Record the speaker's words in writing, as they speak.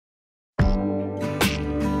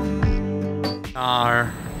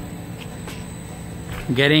Are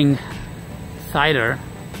getting cider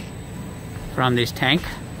from this tank.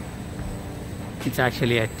 It's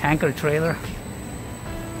actually a tanker trailer,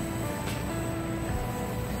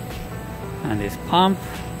 and this pump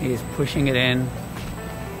is pushing it in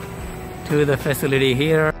to the facility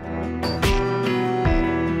here.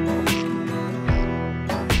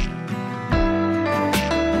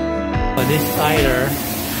 So this cider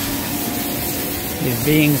is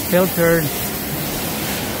being filtered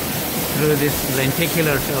through this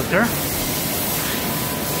lenticular filter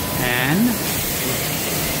and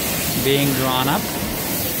being drawn up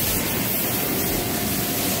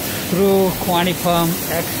through Quantipump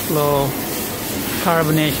xFlow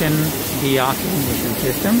carbonation deoxygenation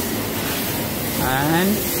system, and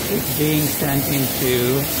it's being sent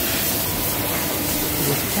into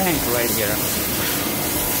this tank right here.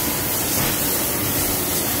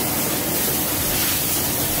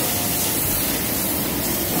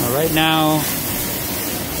 Right now,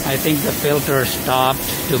 I think the filter stopped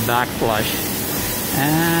to back flush,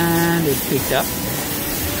 and it picked up.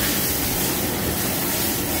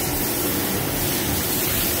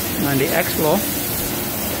 And the xFlow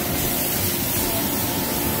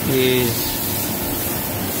is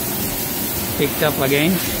picked up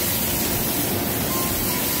again,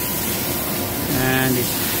 and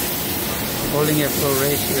it's holding a flow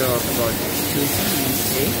ratio of about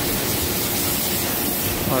 2.8.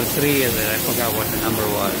 or 3 is it? I forgot what the number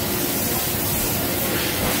was.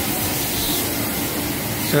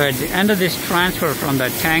 So at the end of this transfer from the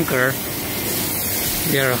tanker,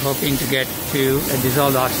 we are hoping to get to a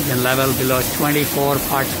dissolved oxygen level below 24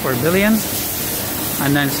 parts per billion,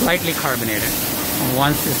 and then slightly carbonated. And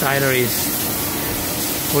once the cider is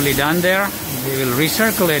fully done there, we will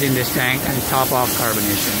recirculate in this tank and top off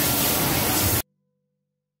carbonation.